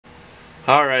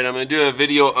Alright, I'm going to do a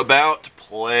video about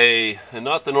play, and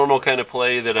not the normal kind of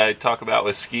play that I talk about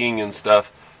with skiing and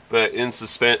stuff, but in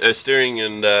steering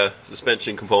and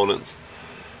suspension components.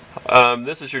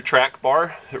 This is your track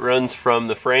bar. It runs from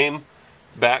the frame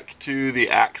back to the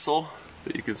axle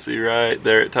that you can see right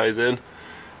there. It ties in.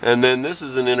 And then this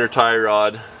is an inner tie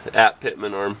rod at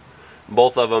pitman arm.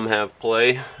 Both of them have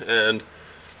play, and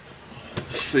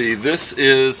let's see, this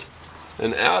is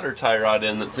an outer tie rod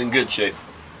end that's in good shape.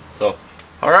 So,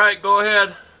 alright, go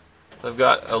ahead. I've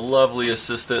got a lovely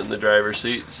assistant in the driver's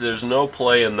seat, so there's no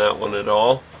play in that one at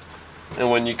all.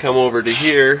 And when you come over to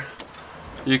here,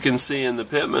 you can see in the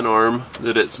pitman arm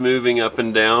that it's moving up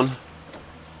and down.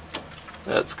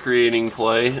 That's creating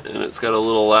play, and it's got a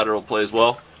little lateral play as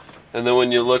well. And then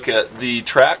when you look at the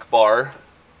track bar,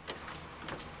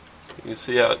 you can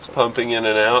see how it's pumping in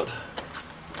and out.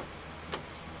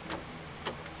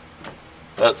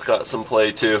 That's got some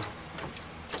play too.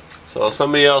 So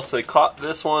somebody else, they caught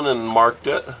this one and marked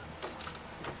it,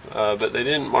 but they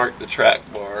didn't mark the track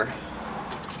bar.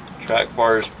 Track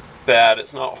bar is bad.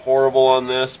 It's not horrible on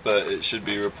this, but it should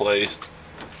be replaced.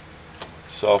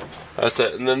 So that's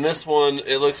it. And then this one,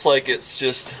 it looks like it's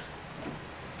just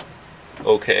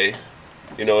okay.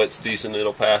 You know, it's decent,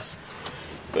 it'll pass.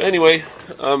 But anyway,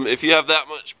 if you have that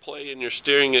much play in your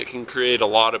steering, it can create a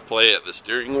lot of play at the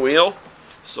steering wheel.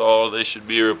 So they should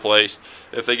be replaced.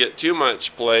 If they get too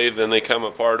much play, then they come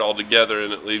apart altogether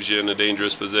and it leaves you in a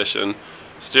dangerous position.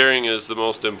 Steering is the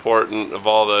most important of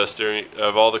all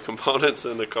the components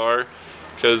in the car,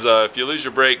 because if you lose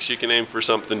your brakes, you can aim for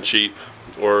something cheap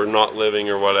or not living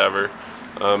or whatever.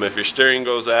 If your steering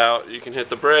goes out, you can hit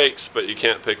the brakes, but you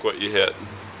can't pick what you hit.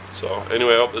 So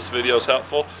anyway, I hope this video is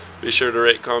helpful. Be sure to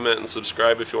rate, comment, and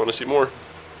subscribe if you want to see more.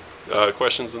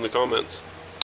 Questions in the comments.